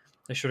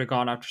 They should have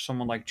gone after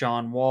someone like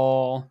John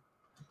Wall.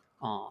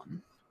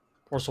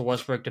 Russell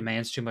Westbrook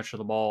demands too much of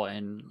the ball,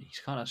 and he's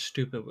kind of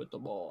stupid with the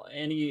ball.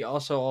 And he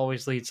also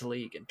always leads the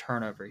league in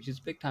turnovers. He's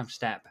a big-time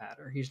stat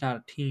patter. He's not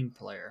a team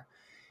player.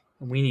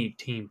 And we need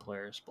team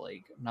players,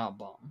 Blake, not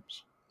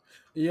bums.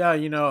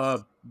 Yeah,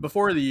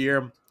 before the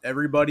year,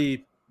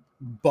 everybody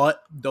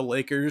but the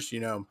Lakers,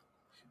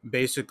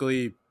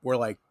 basically were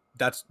like,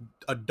 that's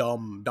a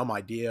dumb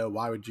idea.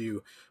 Why would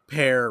you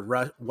pair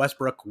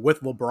Westbrook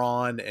with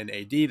LeBron and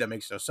AD? That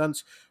makes no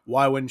sense.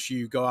 Why wouldn't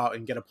you go out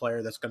and get a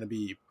player that's going to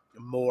be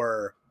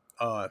more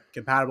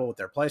compatible with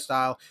their play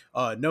style?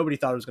 Nobody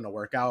thought it was going to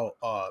work out.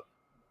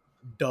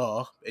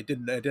 Duh. It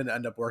didn't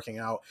end up working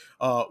out.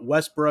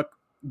 Westbrook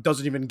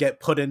doesn't even get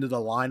put into the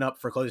lineup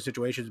for close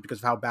situations because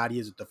of how bad he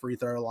is at the free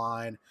throw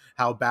line,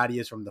 how bad he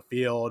is from the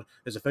field.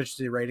 His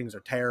efficiency ratings are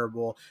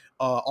terrible.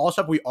 All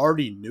stuff we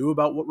already knew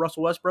about what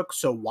Russell Westbrook.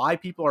 So why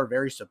people are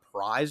very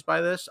surprised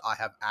by this, I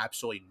have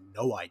absolutely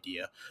no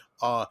idea.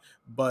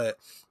 But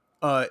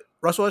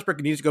Russell Westbrook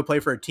needs to go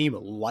play for a team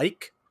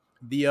like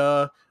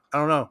I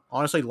don't know,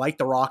 honestly, like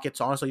the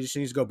Rockets. Honestly, he just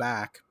needs to go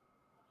back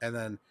and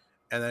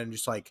then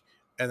just like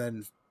and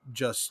then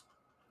just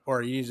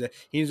or he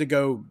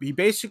go he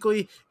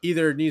basically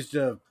either needs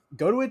to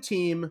go to a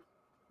team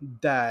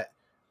that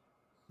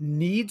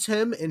needs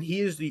him and he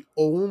is the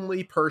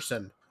only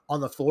person on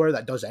the floor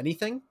that does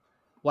anything,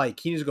 like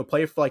he needs to go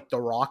play for like the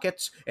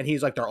Rockets and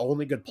he's like their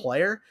only good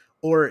player,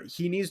 or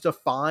he needs to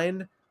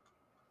find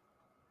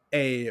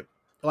a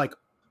like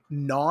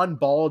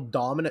non-ball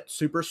dominant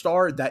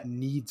superstar that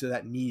needs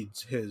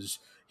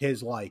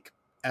his like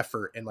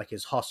effort and like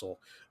his hustle.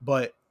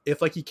 But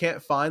if like he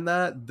can't find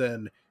that,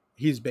 then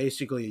he's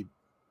basically,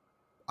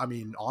 I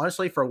mean,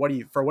 honestly, for what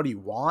he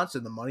wants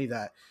and the money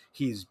that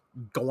he's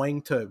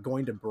going to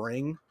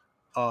bring,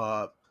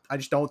 I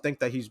just don't think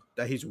that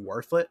he's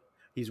worth it.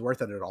 He's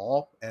worth it at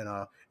all. And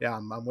yeah,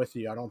 I'm with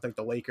you. I don't think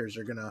the Lakers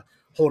are gonna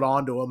hold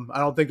on to him. I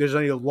don't think there's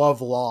any love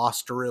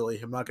lost,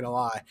 really. I'm not gonna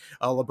lie.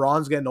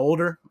 LeBron's getting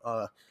older.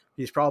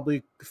 He's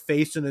probably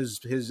facing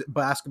his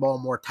basketball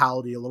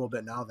mortality a little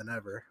bit now than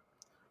ever.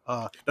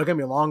 Don't get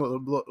me wrong,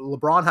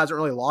 LeBron hasn't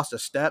really lost a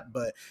step,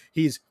 but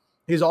he's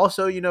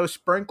also,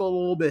 sprinkled a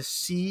little bit of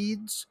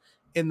seeds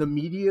in the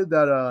media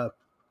that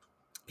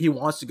he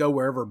wants to go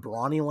wherever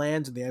Bronny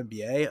lands in the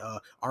NBA.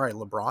 All right,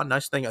 LeBron,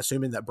 nice thing,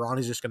 assuming that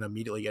Bronny's just going to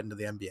immediately get into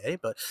the NBA,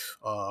 but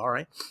all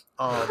right.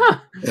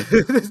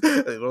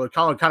 We're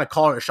kind of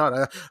calling a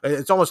shot.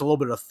 It's almost a little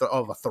bit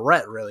of a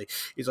threat, really.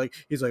 He's like,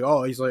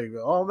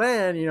 oh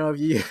man, if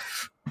you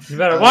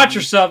better watch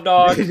yourself,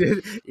 dog.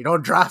 You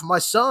don't draft my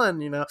son,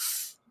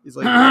 He's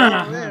like,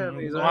 oh man,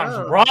 he's like,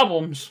 some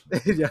problems.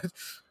 Yeah.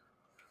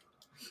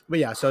 But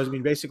yeah, so I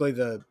mean, basically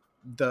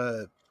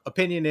the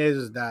opinion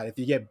is that if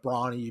you get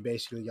Bronny, you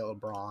basically get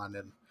LeBron,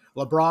 and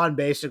LeBron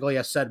basically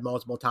has said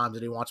multiple times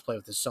that he wants to play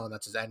with his son.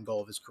 That's his end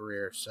goal of his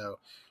career. So,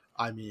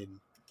 I mean,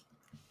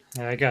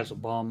 yeah, that guy's a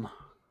bum.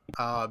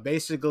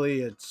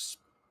 Basically, it's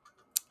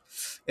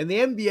in the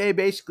NBA.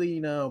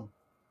 Basically,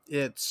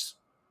 it's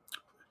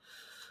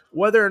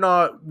whether or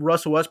not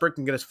Russell Westbrook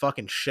can get his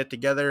fucking shit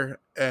together,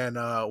 and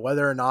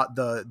whether or not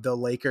the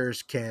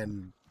Lakers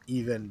can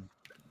even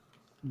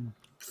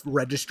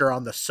register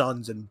on the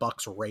Suns and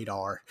Bucks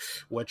radar,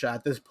 which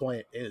at this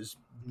point is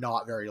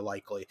not very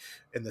likely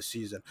in the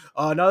season.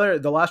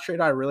 The last trade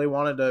I really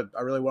wanted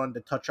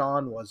to touch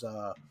on was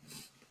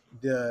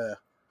the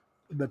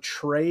the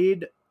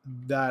trade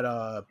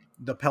that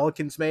the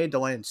Pelicans made to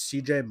land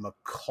CJ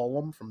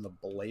McCollum from the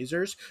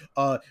Blazers.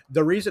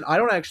 The reason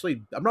I'm not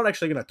actually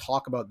going to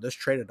talk about this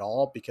trade at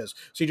all because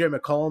CJ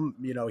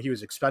McCollum, he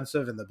was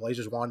expensive and the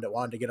Blazers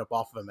wanted to get up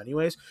off of him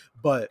anyways.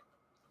 But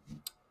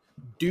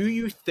do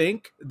you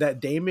think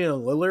that Damian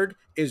Lillard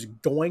is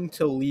going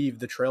to leave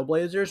the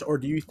Trailblazers, or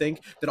do you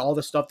think that all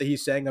the stuff that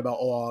he's saying about,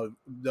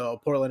 the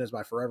Portland is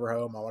my forever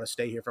home, I want to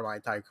stay here for my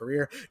entire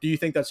career, do you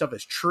think that stuff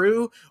is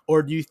true,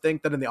 or do you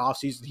think that in the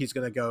offseason he's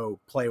going to go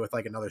play with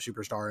like another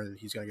superstar and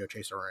he's going to go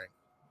chase a ring?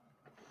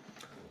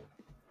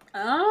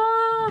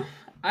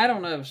 I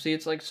don't know. See,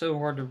 it's like so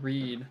hard to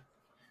read.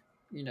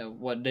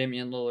 What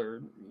Damian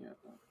Lillard.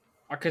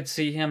 I could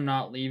see him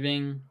not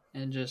leaving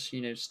and just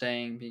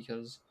staying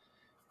because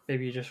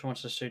maybe he just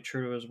wants to stay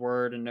true to his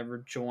word and never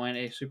join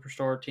a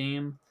superstar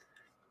team.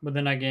 But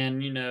then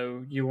again,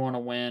 you want to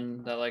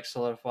win that like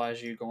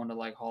solidifies you going to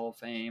like Hall of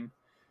Fame.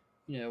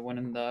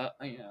 Winning the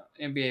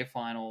NBA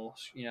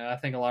Finals. I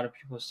think a lot of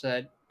people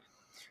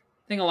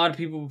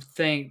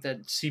think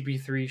that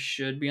CP3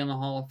 should be in the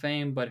Hall of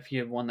Fame, but if he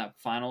had won that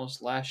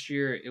Finals last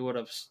year, it would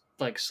have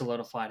like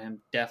solidified him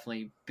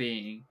definitely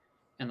being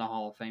in the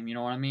Hall of Fame. You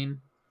know what I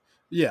mean?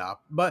 Yeah,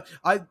 but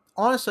I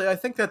honestly I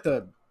think that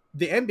the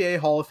NBA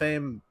Hall of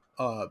Fame,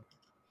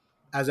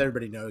 as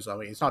everybody knows, I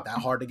mean it's not that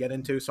hard to get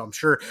into. So I'm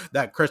sure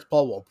that Chris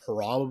Paul will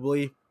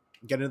probably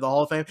get into the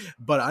Hall of Fame.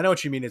 But I know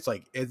what you mean. It's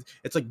like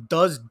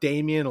does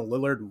Damian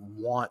Lillard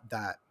want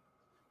that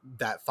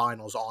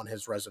finals on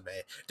his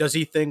resume? Does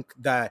he think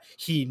that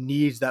he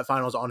needs that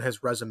finals on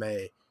his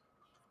resume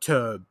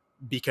to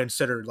be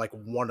considered like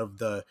one of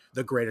the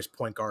greatest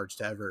point guards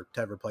to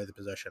ever play the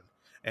position?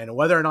 And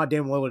whether or not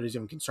Damian Lillard is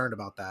even concerned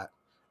about that,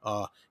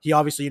 he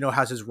obviously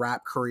has his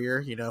rap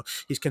career.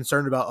 He's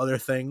concerned about other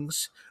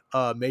things.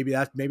 Maybe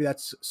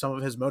that's some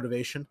of his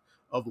motivation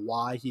of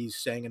why he's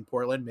staying in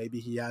Portland. Maybe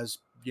he has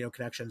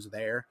connections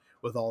there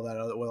with all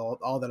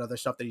that other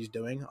stuff that he's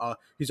doing.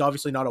 He's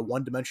obviously not a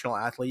one-dimensional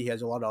athlete. He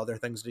has a lot of other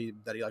things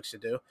that he likes to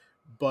do,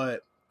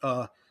 but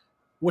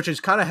which is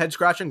kind of head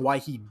scratching why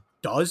he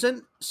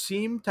doesn't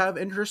seem to have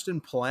interest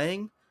in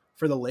playing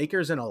for the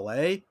Lakers in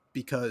LA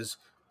because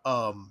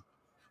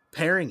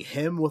pairing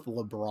him with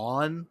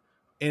LeBron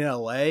in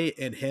LA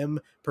and him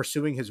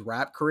pursuing his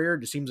rap career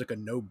just seems like a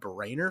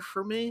no-brainer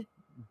for me.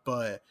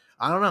 But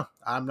I don't know.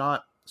 I'm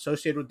not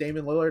associated with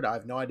Damian Lillard. I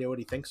have no idea what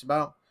he thinks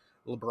about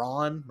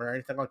LeBron or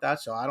anything like that.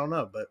 So I don't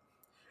know. But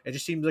it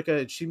just seems like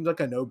a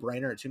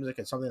no-brainer. It seems like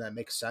it's something that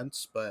makes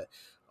sense. But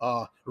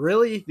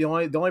really, the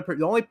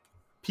only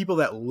people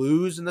that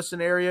lose in this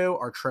scenario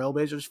are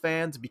Trailblazers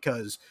fans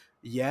because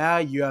yeah,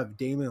 you have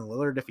Damian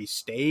Lillard if he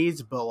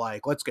stays, but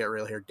like let's get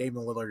real here.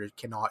 Damian Lillard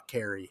cannot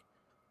carry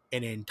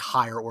an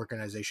entire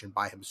organization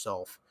by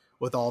himself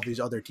with all these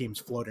other teams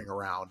floating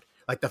around,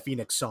 like the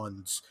Phoenix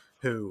Suns,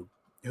 who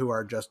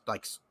are just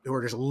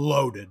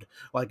loaded,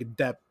 like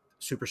depth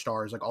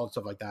superstars, like all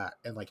stuff like that.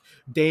 And like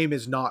Dame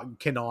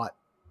cannot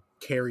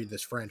carry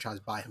this franchise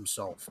by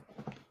himself.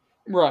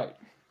 Right.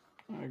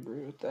 I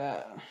agree with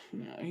that.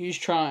 He's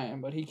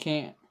trying, but he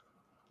can't.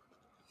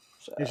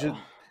 So.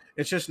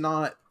 It's just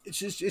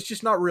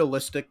not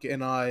realistic,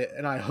 and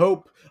I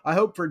hope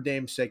for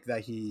Dame's sake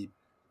that he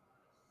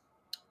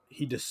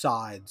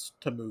decides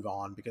to move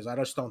on because I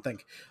just don't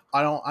think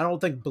I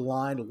don't think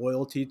blind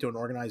loyalty to an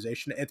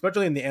organization,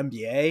 especially in the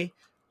NBA,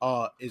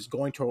 is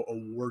going to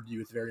award you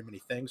with very many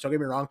things. Don't get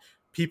me wrong,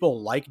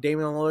 people like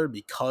Damian Lillard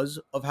because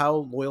of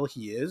how loyal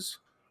he is,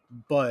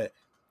 but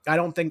I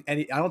don't think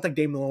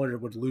Damian Lillard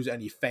would lose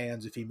any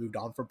fans if he moved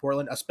on from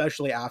Portland,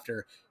 especially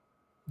after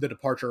the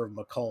departure of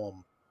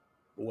McCollum,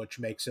 which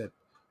makes it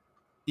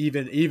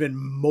even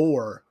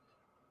more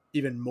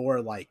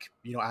like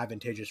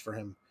advantageous for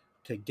him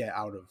to get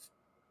out of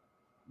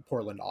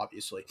Portland,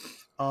 obviously.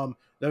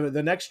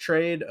 The next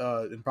trade,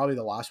 and probably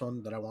the last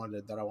one that I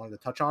wanted to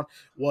touch on,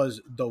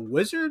 was the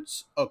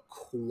Wizards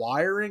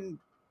acquiring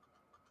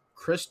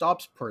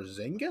Kristaps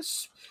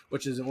Porzingis,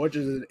 which is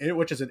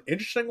an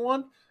interesting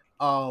one.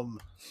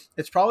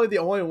 It's probably the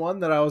only one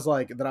that I was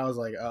like,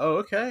 oh,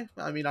 okay.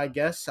 I mean, I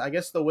guess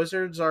the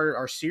Wizards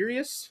are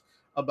serious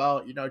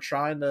about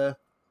trying to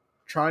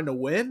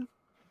win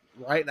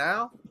right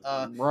now.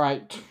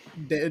 Right.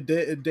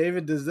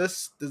 David, does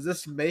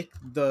this make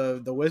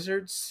the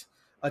Wizards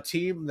a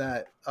team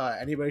that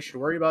anybody should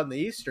worry about in the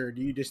East, or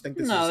do you just think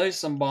this is... there's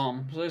some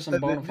bombs. There's some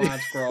bona fide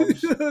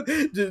scrubs.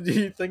 do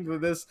you think that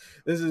this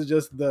is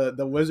just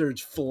the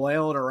Wizards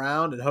flailing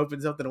around and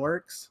hoping something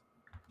works?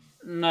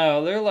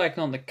 No, they're like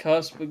on the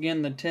cusp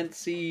again, the 10th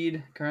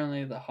seed.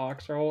 Currently, the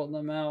Hawks are holding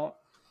them out.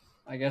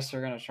 I guess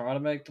they're going to try to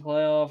make the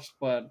playoffs,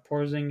 but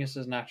Porzingis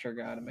is not your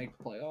guy to make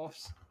the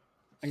playoffs.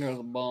 I think it was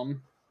a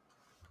bum.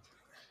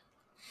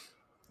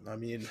 I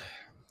mean,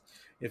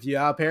 if you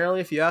ask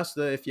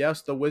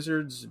the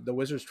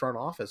Wizards front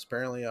office,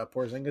 apparently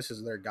Porzingis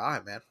is their guy,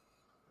 man.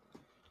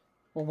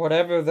 Well,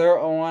 whatever they're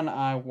on,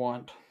 I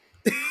want.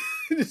 I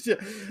mean,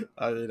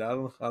 I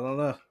don't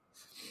know.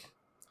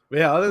 But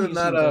yeah, other than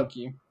that, thank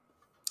you.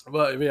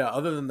 But yeah,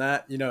 other than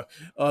that, the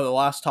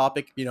last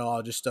topic,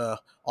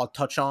 I'll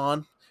touch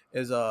on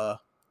is a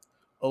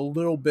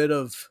little bit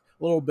of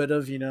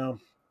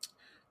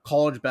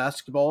college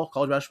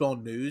basketball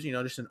news.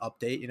 Just an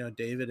update.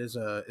 David is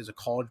a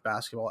college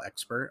basketball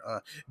expert.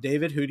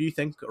 David, who do you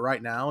think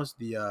right now is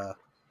the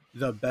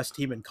best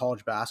team in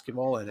college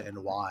basketball, and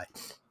why?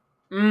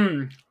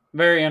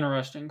 Very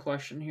interesting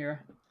question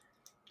here.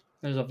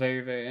 There's a very,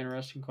 very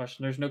interesting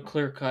question. There's no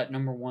clear cut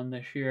number one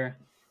this year.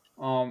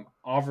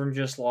 Auburn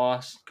just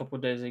lost a couple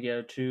of days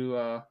ago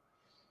to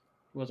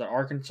was it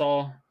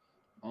Arkansas?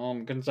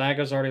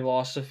 Gonzaga's already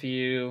lost a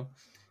few.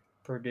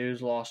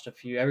 Purdue's lost a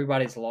few.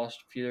 Everybody's lost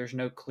a few. There's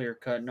no clear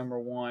cut number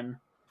one.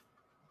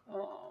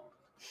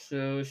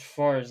 So as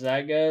far as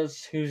that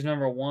goes, who's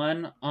number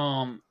one?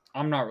 I'm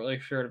not really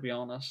sure, to be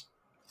honest.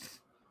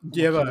 Do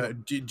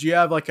you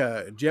have like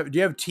a do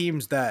you have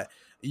teams that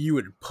you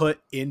would put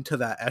into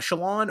that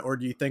echelon, or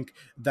do you think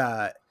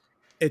that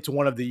it's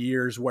one of the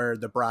years where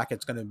the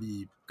bracket's going to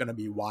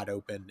be wide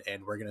open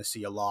and we're going to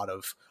see a lot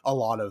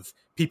of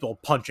people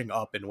punching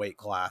up in weight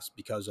class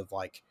because of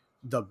like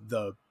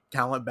the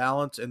talent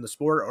balance in the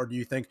sport, or do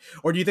you think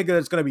that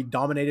it's going to be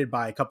dominated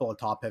by a couple of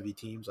top heavy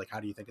teams? Like, how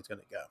do you think it's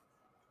going to go?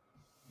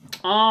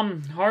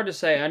 Hard to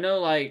say. I know,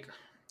 like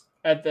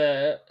at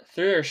the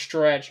through their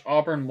stretch,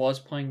 Auburn was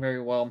playing very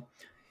well,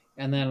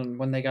 and then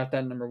when they got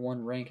that number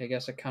one rank, I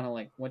guess it kind of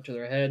like went to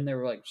their head, and they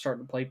were like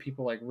starting to play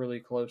people like really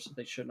close that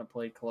they shouldn't have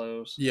played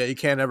close. Yeah, you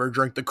can't ever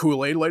drink the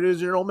Kool-Aid, ladies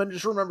and gentlemen.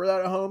 Just remember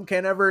that at home.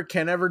 Can't ever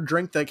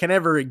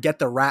get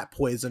the rat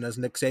poison, as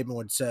Nick Saban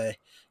would say.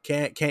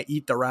 Can't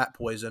eat the rat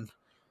poison.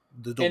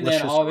 The And then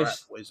delicious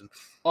rat poison.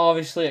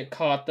 obviously it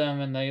caught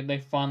them, and they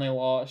finally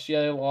lost.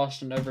 Yeah, they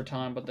lost in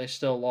overtime, but they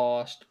still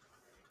lost.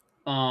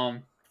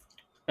 Um,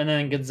 and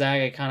then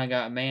Gonzaga kind of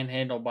got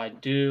manhandled by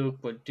Duke,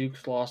 but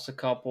Duke's lost a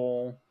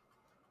couple.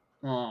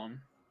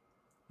 Um,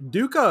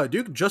 Duke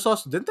just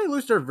lost. Didn't they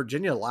lose to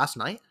Virginia last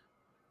night?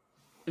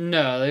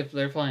 no,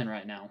 they're playing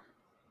right now.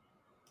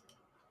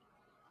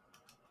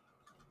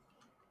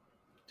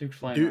 Duke's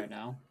playing Duke right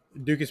now.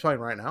 Duke is playing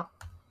right now.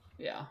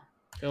 Yeah,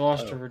 they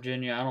lost to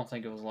Virginia. I don't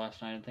think it was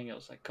last night. I think it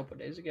was like a couple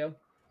days ago.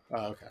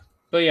 Oh, okay.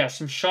 But yeah,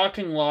 some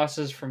shocking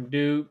losses from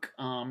Duke.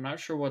 I'm not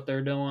sure what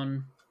they're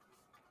doing.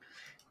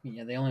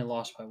 Yeah, they only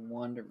lost by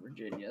one to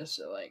Virginia,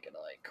 so I ain't gonna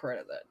like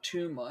credit that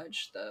too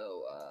much,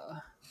 though.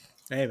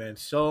 Hey man,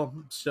 still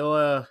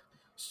a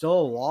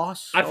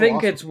loss. I Still a think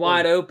loss it's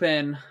wide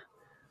open,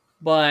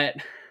 but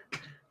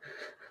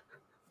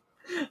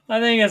I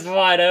think it's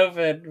wide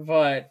open.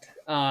 But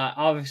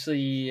obviously,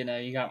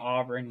 you got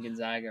Auburn,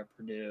 Gonzaga,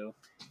 Purdue,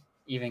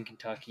 even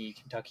Kentucky.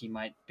 Kentucky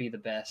might be the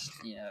best,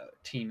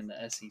 team in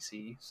the SEC.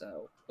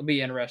 So it'll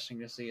be interesting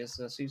to see as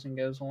the season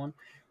goes on.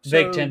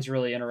 Big Ten's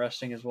really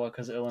interesting as well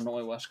because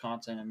Illinois,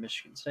 Wisconsin, and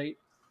Michigan State.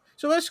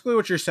 So basically,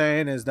 what you're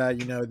saying is that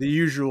the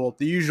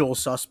usual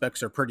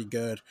suspects are pretty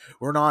good.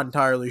 We're not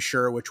entirely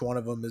sure which one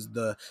of them is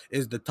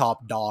the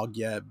top dog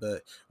yet,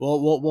 but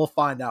we'll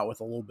find out with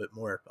a little bit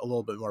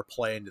more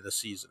play into the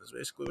season. Is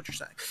basically what you're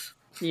saying.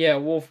 Yeah,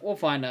 we'll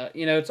find out.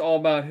 It's all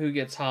about who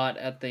gets hot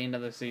at the end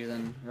of the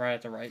season, right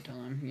at the right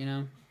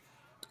time.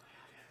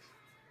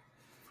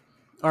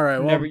 All right.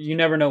 Well, You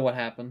never know what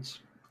happens.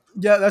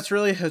 yeah, that's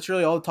really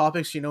all the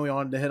topics we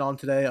wanted to hit on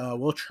today.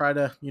 We'll try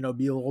to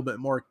be a little bit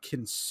more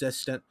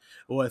consistent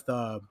with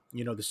the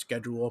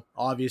schedule.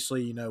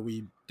 Obviously,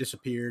 we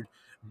disappeared,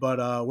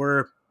 but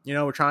we're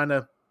trying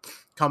to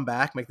come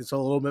back, make this a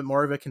little bit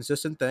more of a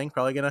consistent thing.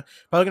 Probably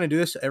gonna do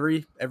this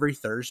every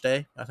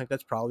Thursday. I think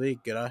that's probably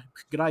a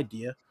good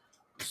idea.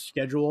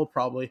 Schedule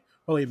probably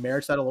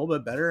merits that a little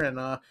bit better,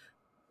 and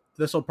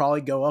this will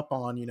probably go up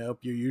on your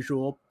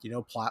usual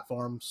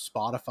platforms: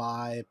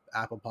 Spotify,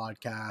 Apple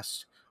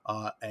Podcasts,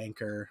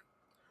 Anchor.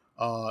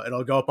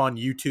 It'll go up on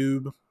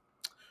YouTube,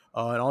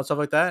 and all that stuff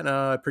like that. And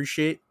I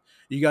appreciate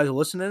you guys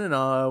listening, and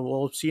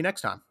we'll see you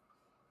next time.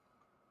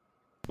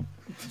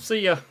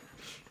 See ya.